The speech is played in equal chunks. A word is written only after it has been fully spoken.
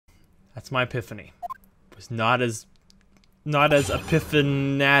That's my epiphany. It was not as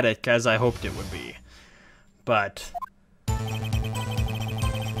epiphanatic as I hoped it would be. But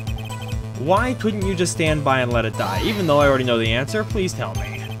why couldn't you just stand by and let it die? Even though I already know the answer, please tell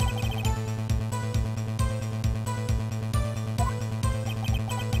me.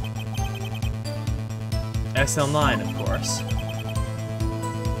 SL9, of course.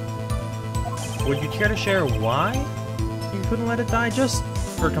 Would you care to share why you couldn't let it die? Just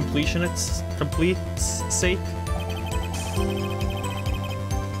for complete's sake?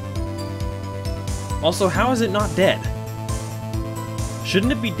 Also, how is it not dead?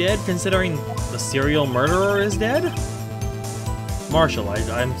 Shouldn't it be dead considering the serial murderer is dead? Marshall,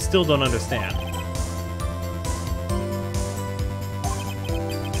 I still don't understand.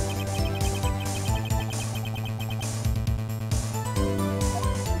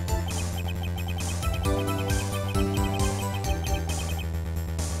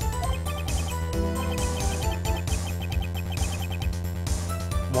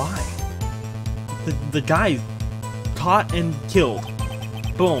 Why? The guy caught and killed.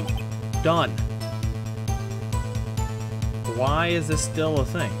 Boom. Done. Why is this still a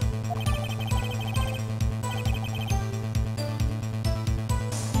thing?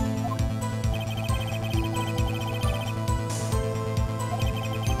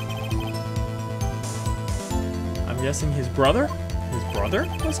 I'm guessing his brother? His brother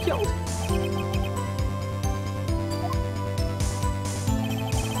was killed?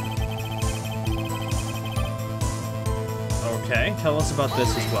 Okay, tell us about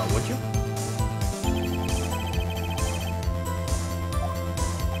this as well, would you?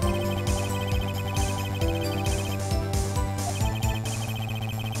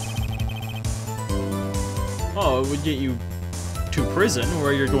 Oh, it would get you to prison,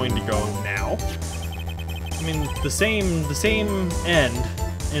 where you're going to go now. I mean, the same end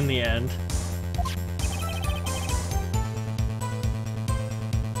in the end.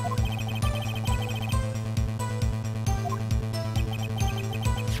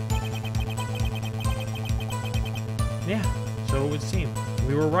 Yeah, so it would seem.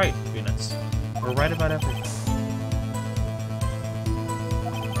 We were right, Venus. We're right about everything.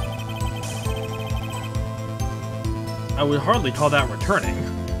 I would hardly call that returning.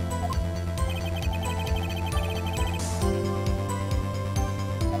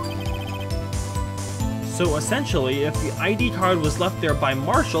 So essentially, if the ID card was left there by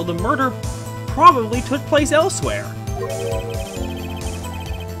Marshall, the murder probably took place elsewhere.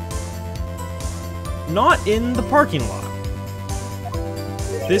 Not in the parking lot.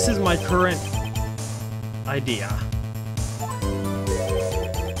 This is my current idea.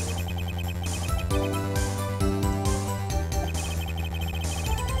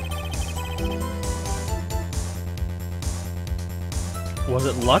 Was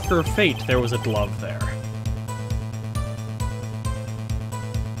it luck or fate there was a glove there?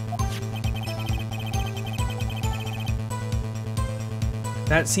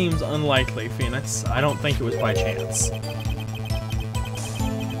 That seems unlikely, Phoenix. I don't think it was by chance.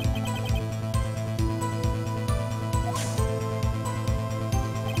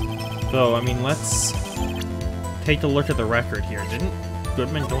 So, I mean, let's take a look at the record here. Didn't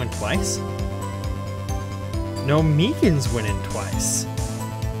Goodman go in twice? No, Meekins went in twice.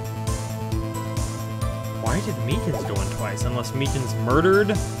 Why did Meekins go in twice? Unless Meekins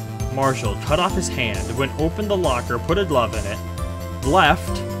murdered Marshall, cut off his hand, went opened the locker, put a glove in it,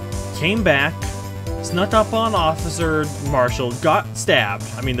 left, came back, snuck up on Officer Marshall, got stabbed.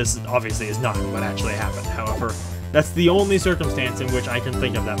 I mean, this obviously is not what actually happened. However, that's the only circumstance in which I can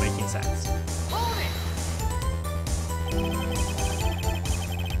think of that making sense.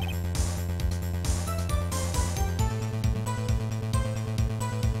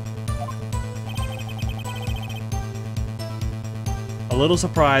 A little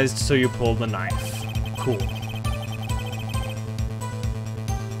surprised, so you pulled the knife. Cool.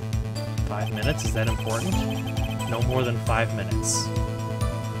 5 minutes? Is that important? No more than 5 minutes.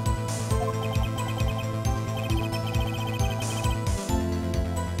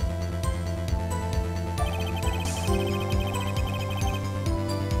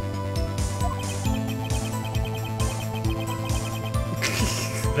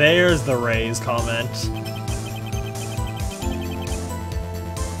 There's the Ray's comment.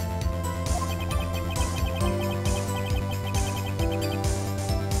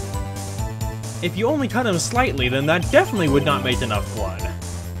 If you only cut him slightly, then that definitely would not make enough blood.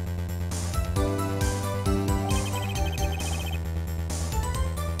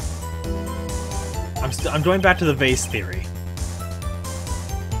 I'm going back to the vase theory.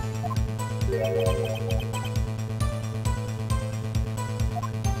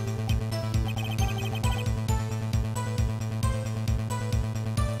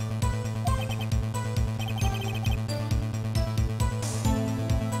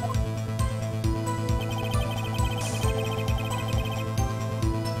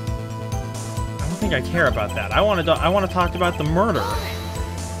 think I care about that. I want to talk about the murder.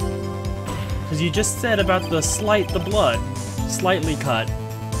 Because you just said about the blood, slightly cut.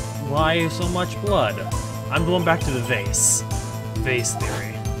 Why so much blood? I'm going back to the vase. Vase theory.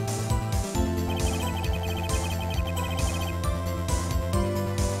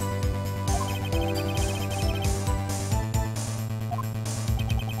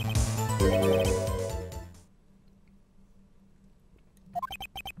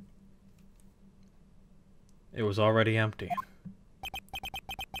 It was already empty.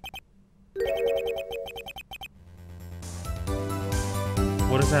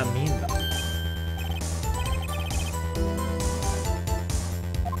 What does that mean, though?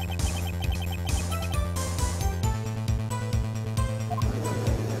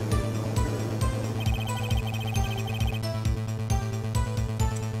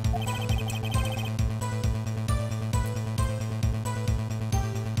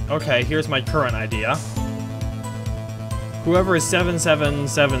 Okay, here's my current idea. Whoever is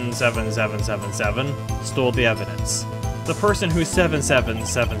 7777777 stole the evidence. The person who's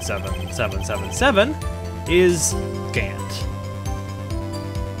 7777777 is Gant.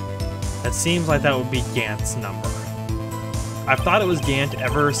 That seems like that would be Gant's number. I've thought it was Gant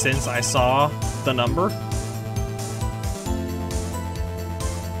ever since I saw the number.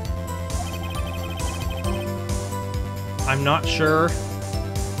 I'm not sure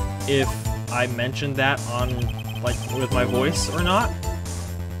if I mentioned that on, like, with my voice or not,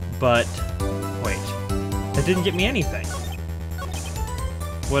 but wait, that didn't get me anything.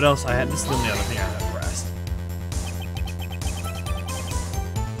 What else I had? This is the only other thing I had pressed.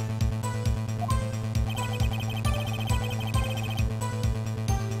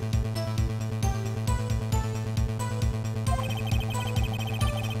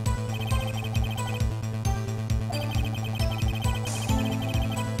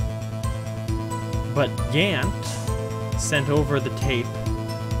 But Gant sent over the tape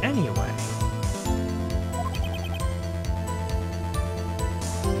anyway.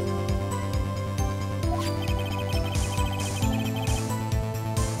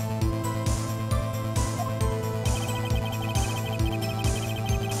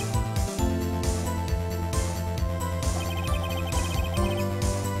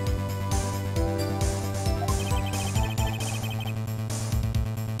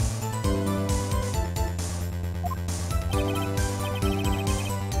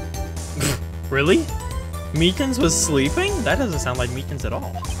 Really? Meekins was sleeping? That doesn't sound like Meekins at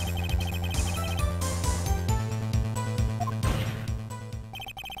all.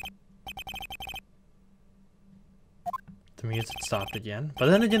 The music stopped again. But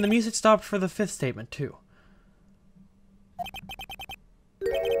then again, the music stopped for the fifth statement, too.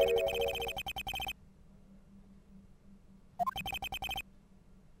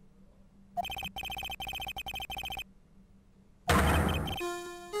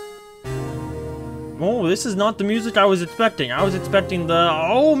 Oh, this is not the music I was expecting. I was expecting the,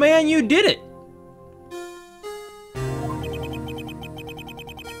 oh man, you did it!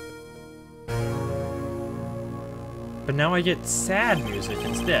 But now I get sad music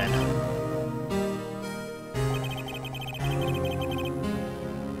instead.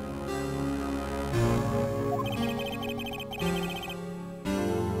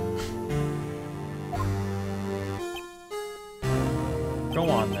 Go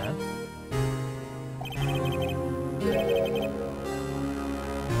on then.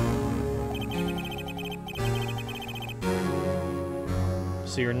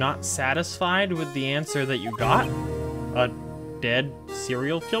 So you're not satisfied with the answer that you got? A dead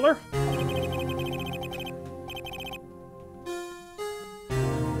serial killer?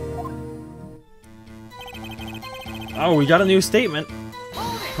 Oh, we got a new statement.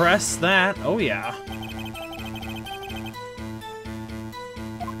 Press that. Oh, yeah.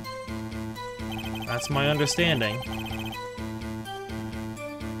 That's my understanding.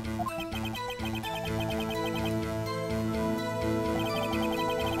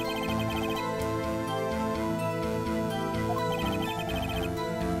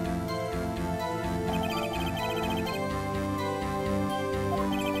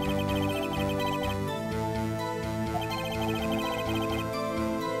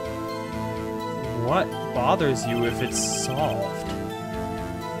 What bothers you if it's solved?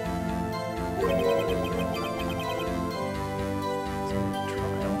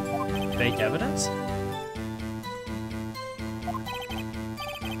 Trial? Fake evidence?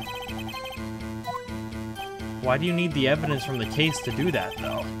 Why do you need the evidence from the case to do that,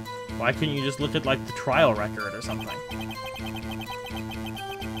 though? Why couldn't you just look at, like, the trial record or something?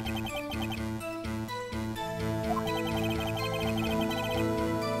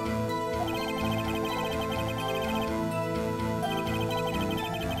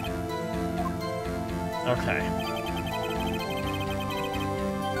 Okay.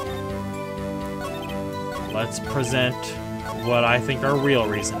 Let's present what I think are real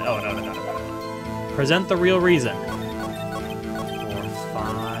reason. Oh, no, no, no, no. Present the real reason. 4,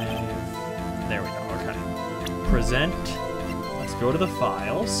 5. There we go, okay. Present. Let's go to the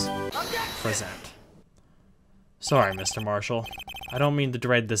files. Present. Sorry, Mr. Marshall. I don't mean to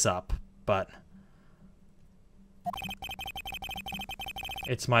dread this up, but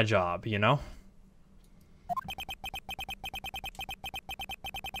it's my job, you know?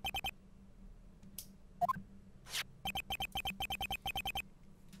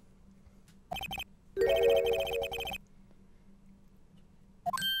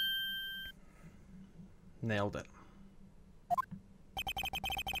 Nailed it.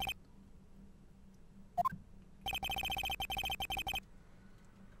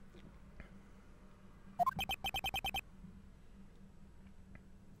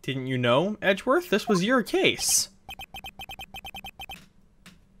 Didn't you know, Edgeworth? This was your case.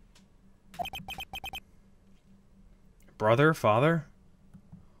 Brother, father?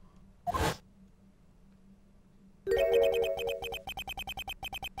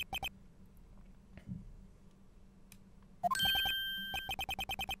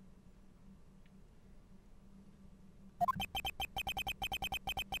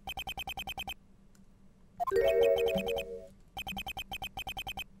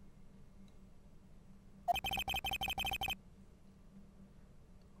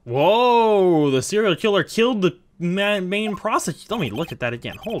 Whoa! The serial killer killed the main prosecutor. Let me look at that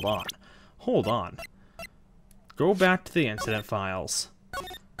again. Hold on. Hold on. Go back to the incident files.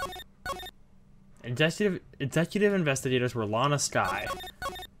 Executive investigators were Lana Skye.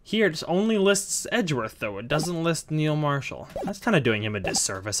 Here, it only lists Edgeworth, though. It doesn't list Neil Marshall. That's kind of doing him a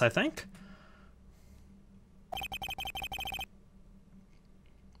disservice, I think.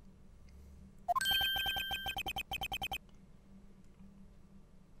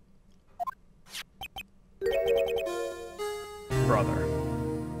 Brother.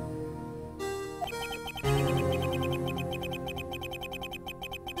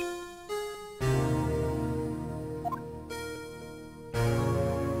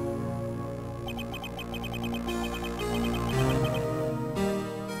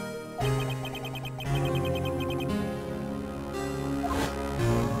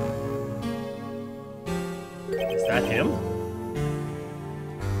 Is that him?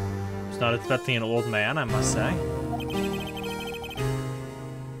 Was not expecting an old man, I must say.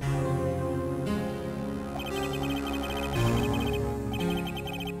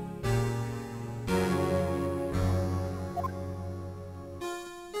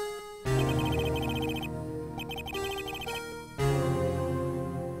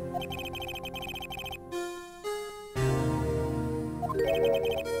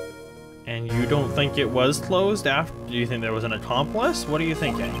 And you don't think it was closed after? Do you think there was an accomplice? What are you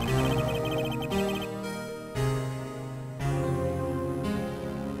thinking?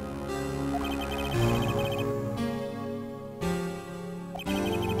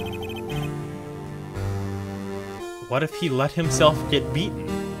 What if he let himself get beaten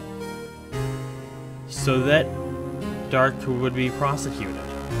so that Dark would be prosecuted?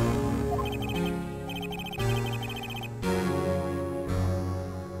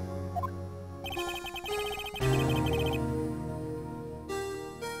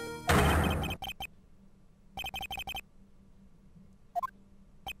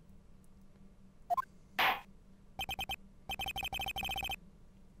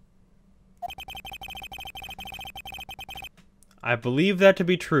 I believe that to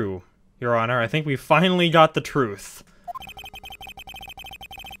be true, Your Honor. I think we finally got the truth.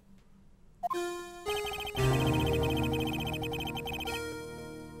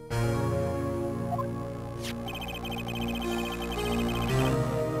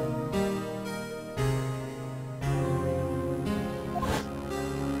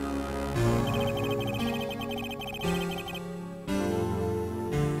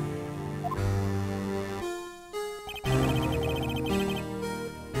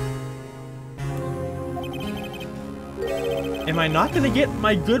 Am I not gonna get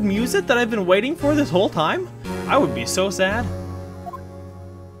my good music that I've been waiting for this whole time? I would be so sad.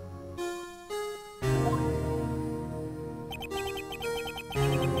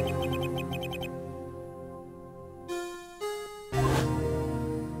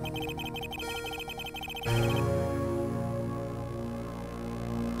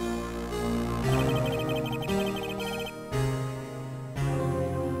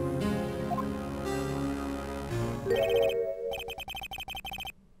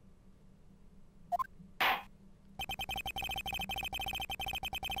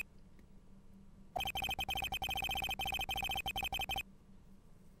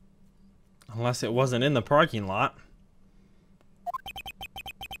 Unless it wasn't in the parking lot.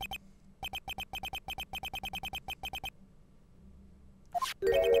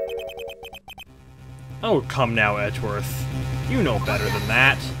 Oh, come now, Edgeworth. You know better than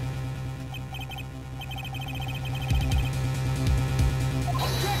that.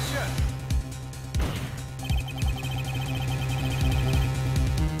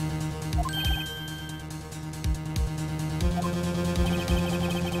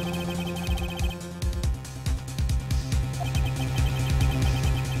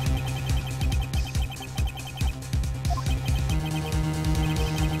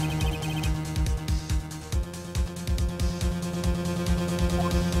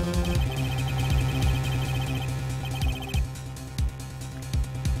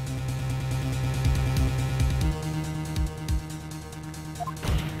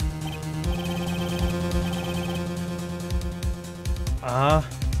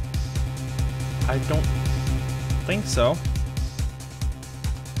 I don't think so.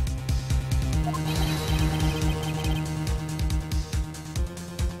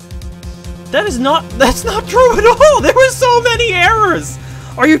 That's not true at all! There were so many errors!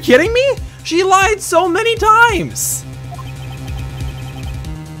 Are you kidding me? She lied so many times!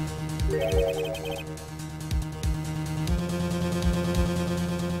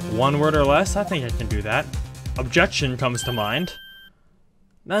 One word or less? I think I can do that. Objection comes to mind.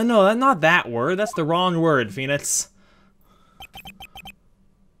 No, not that word. That's the wrong word, Phoenix.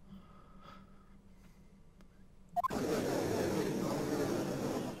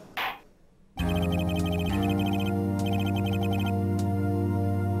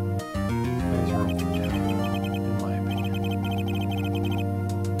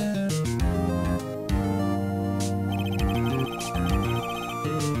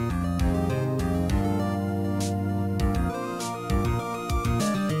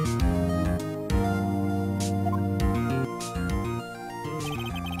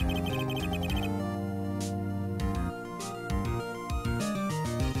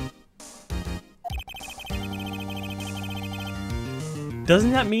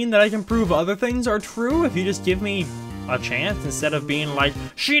 Doesn't that mean that I can prove other things are true if you just give me a chance instead of being like,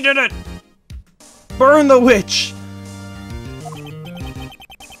 she did it! Burn the witch!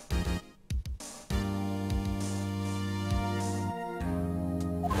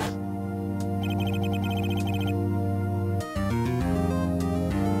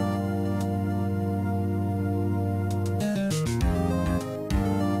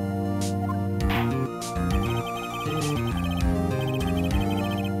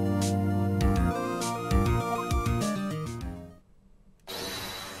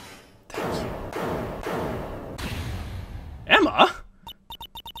 Emma?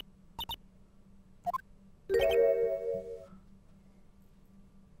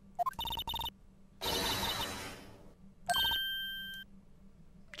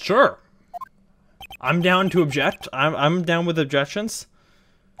 Sure. I'm down to object. I'm down with objections.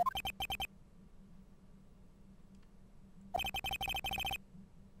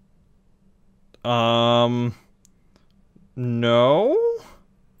 No?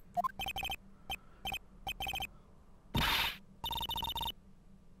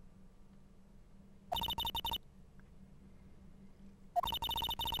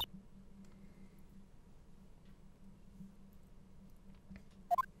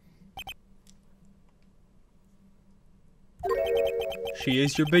 She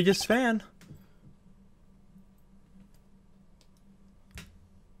is your biggest fan.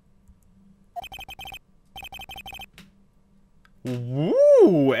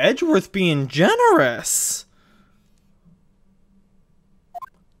 Woo! Edgeworth being generous.